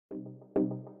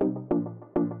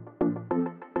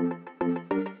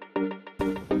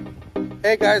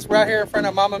Hey guys, we're out here in front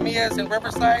of Mamma Mia's in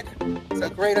Riverside. It's a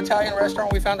great Italian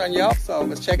restaurant we found on Yelp, so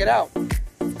let's check it out.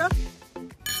 Let's go.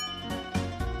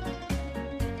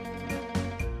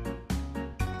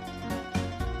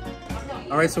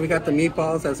 All right, so we got the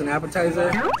meatballs as an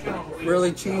appetizer.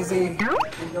 Really cheesy.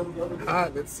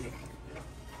 Hot, let's see.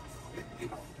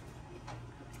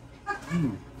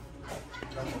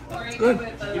 Good.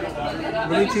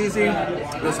 Really cheesy.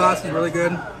 The sauce is really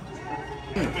good.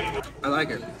 I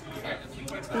like it.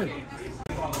 It's good.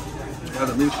 Yeah,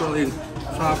 the meat's really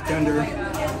soft, tender,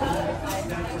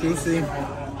 juicy.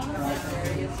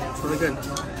 It's really good.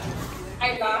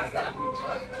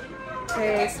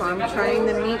 Okay, so I'm trying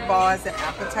the meatball as an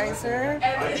appetizer.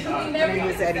 I'm gonna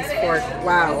use Eddie's fork.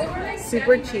 Wow,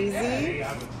 super cheesy.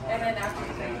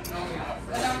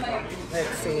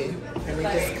 Let's see. Can we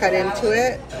just cut into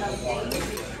it?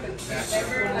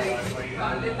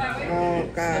 Oh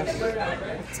gosh,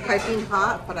 it's piping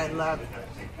hot, but I love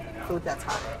food that's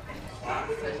hot.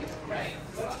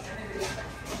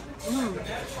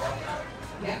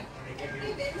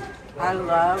 I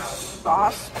love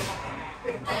sauce.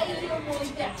 It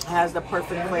has the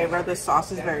perfect flavor. The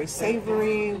sauce is very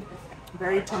savory,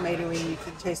 very tomatoey. You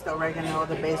can taste the oregano,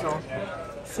 the basil.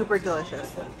 Super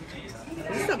delicious.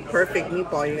 This is a perfect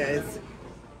meatball, you guys.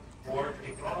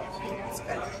 It's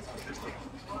good.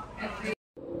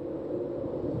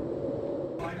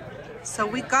 So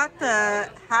we got the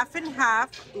half and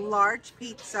half large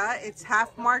pizza. It's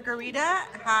half margarita,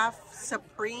 half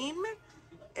supreme.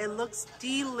 It looks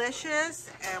delicious,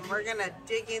 and we're gonna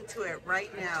dig into it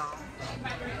right now.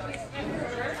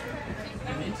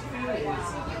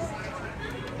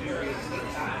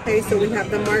 Okay, so we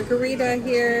have the margarita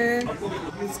here.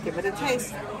 Let's give it a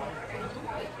taste.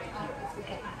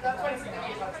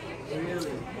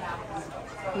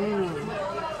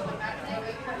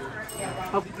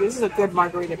 Oh, this is a good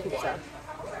margarita pizza.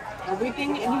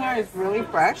 Everything in here is really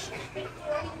fresh.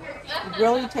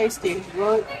 Really tasty.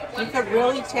 Really, you could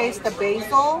really taste the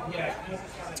basil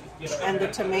and the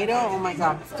tomato. Oh my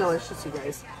god, it's delicious, you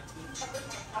guys.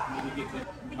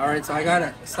 Alright, so I got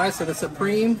a slice of the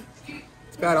supreme.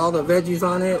 It's got all the veggies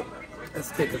on it.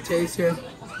 Let's take a taste here.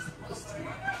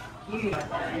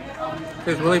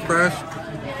 It's really fresh.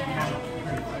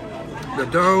 The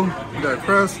dough, the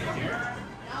crust,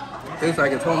 tastes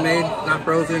like it's homemade, not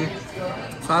frozen.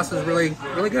 Sauce is really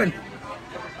good.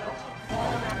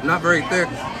 Not very thick,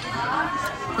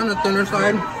 on the thinner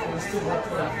side,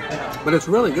 but it's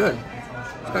really good.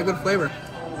 It's got good flavor.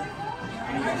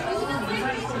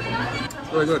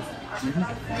 It's really good.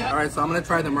 All right, so I'm gonna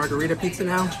try the margarita pizza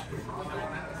now.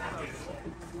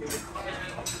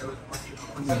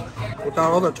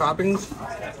 Without all the toppings,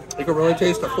 you can really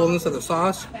taste the fullness of the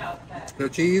sauce, the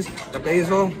cheese, the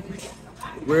basil.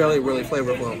 Really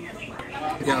flavorful.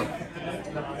 Yeah,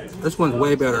 this one's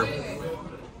way better.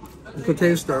 You can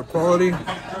taste the quality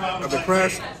of the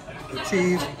crust, the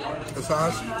cheese, the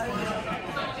sauce.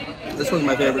 This one's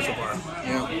my favorite so far.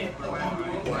 Yeah.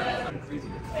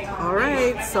 All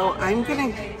right, so I'm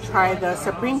gonna try the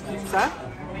supreme pizza.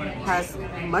 It has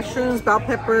mushrooms, bell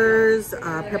peppers,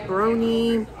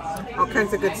 pepperoni, all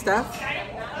kinds of good stuff.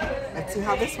 Let's see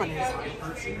how this one is.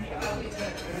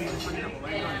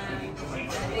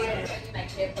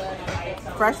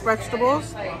 Fresh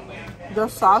vegetables. The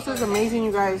sauce is amazing,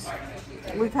 you guys.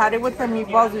 We've had it with the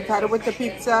meatballs, we've had it with the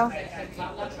pizza,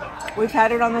 we've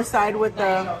had it on the side with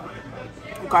the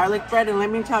garlic bread, and let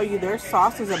me tell you, their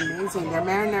sauce is amazing. Their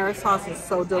marinara sauce is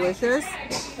so delicious.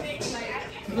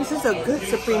 This is a good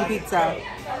supreme pizza.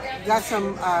 Got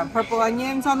some purple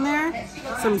onions on there,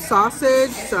 some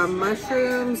sausage, some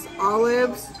mushrooms,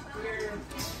 olives.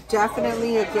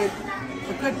 Definitely a good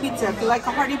pizza. If you like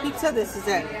a hearty pizza, this is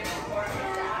it.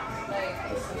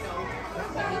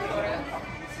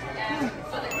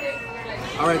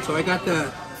 All right, so I got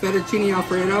the fettuccine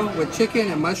alfredo with chicken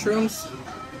and mushrooms.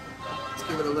 Let's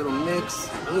give it a little mix.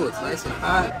 Ooh, it's nice and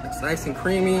hot. It's nice and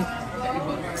creamy.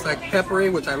 It's like peppery,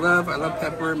 which I love. I love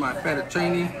pepper in my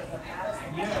fettuccine.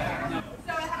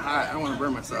 Hot, I don't want to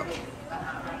burn myself.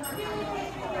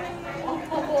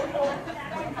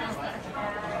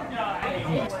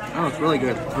 Oh, it's really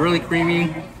good. It's really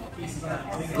creamy.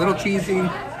 A little cheesy.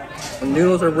 The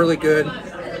noodles are really good.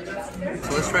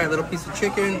 So let's try a little piece of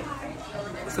chicken.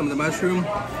 Some of the mushroom.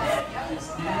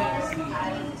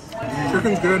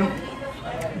 Chicken's good.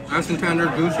 Nice and tender,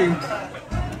 juicy.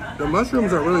 The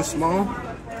mushrooms are really small.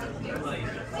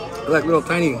 They're like little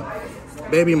tiny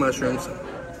baby mushrooms,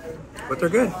 but they're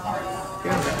good.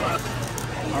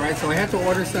 Yeah. All right, so I had to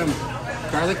order some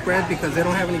garlic bread because they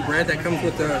don't have any bread that comes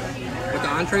with the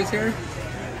entrees here.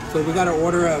 So we got an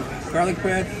order of garlic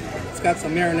bread. It's got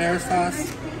some marinara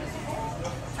sauce.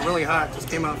 It's really hot, just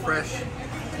came out fresh.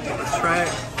 Let's try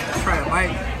it. Let's try a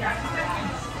bite.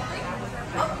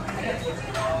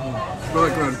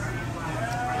 Really good.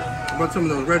 How about some of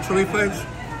those red chili flakes?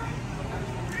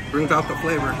 Brings out the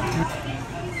flavor.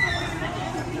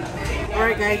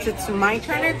 Alright guys, it's my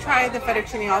turn to try the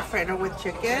fettuccine alfredo with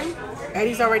chicken.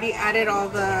 Eddie's already added all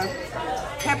the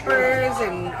peppers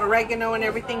and oregano and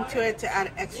everything to it to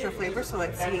add extra flavor, so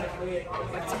let's see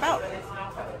what it's about.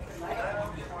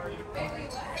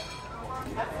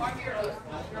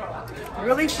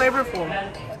 Really flavorful.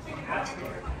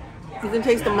 You can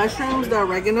taste the mushrooms, the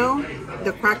oregano,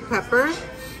 the cracked pepper,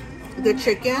 the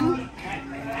chicken.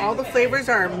 All the flavors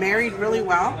are married really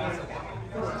well.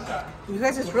 You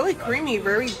guys, it's really creamy,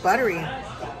 very buttery.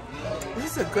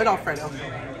 This is a good Alfredo.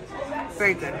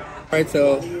 Very good. Alright,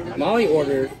 so Molly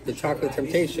ordered the chocolate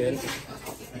temptation.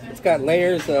 It's got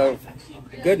layers of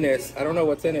goodness. I don't know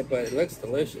what's in it, but it looks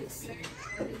delicious.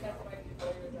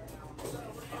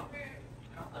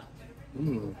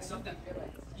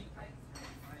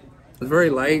 It's very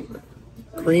light,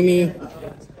 creamy.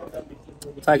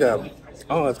 It's like it's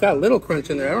got a little crunch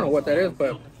in there. I don't know what that is,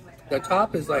 but the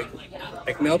top is like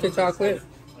melted chocolate.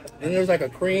 Then there's like a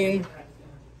cream,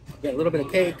 got a little bit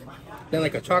of cake, then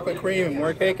like a chocolate cream and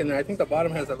more cake, and then I think the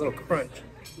bottom has that little crunch.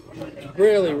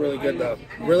 Really, really good though.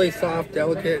 Really soft,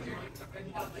 delicate.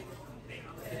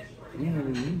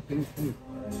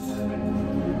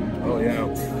 Oh yeah.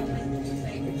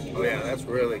 Oh yeah, that's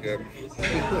really good.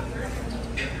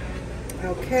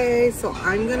 Okay, so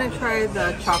I'm gonna try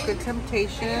the chocolate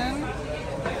temptation.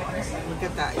 Look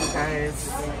at that, you guys.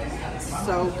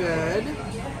 So good.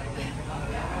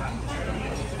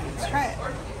 Let's try it.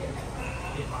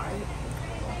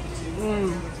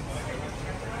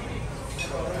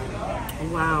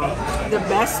 Wow. The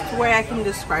best way I can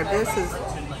describe this is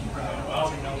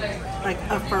like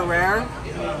a Ferrero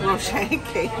Rocher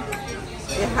cake.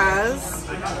 It has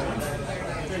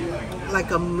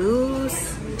like a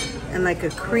mousse and like a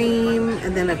cream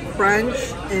and then a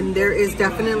crunch, and there is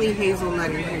definitely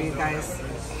hazelnut in here, you guys.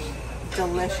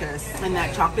 Delicious. And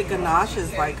that chocolate ganache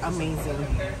is like amazing.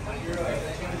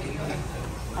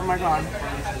 Oh my god,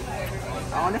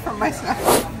 I want it for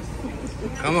myself.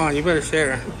 Come on, you better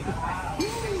share.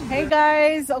 Hey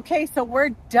guys, okay, so we're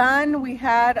done. We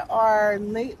had our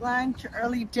late lunch,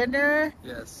 early dinner.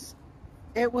 Yes.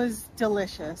 It was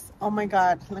delicious. Oh my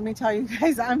god, let me tell you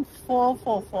guys, I'm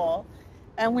full.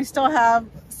 And we still have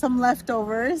some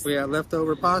leftovers. We have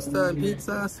leftover pasta and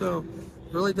pizza, so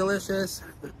really delicious.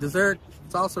 Dessert,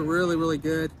 it's also really, really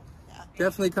good. Yeah.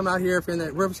 Definitely come out here if you're in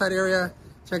the Riverside area.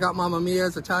 Check out Mamma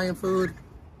Mia's Italian food.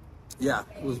 Yeah,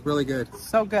 it was really good.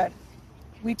 So good.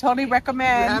 We totally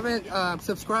recommend. If you haven't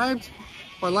subscribed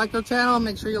or liked our channel,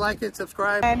 make sure you like it,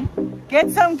 subscribe. And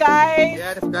get some, guys.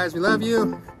 Yeah, guys, we love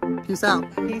you. Peace out.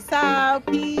 Peace out.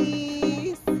 Peace.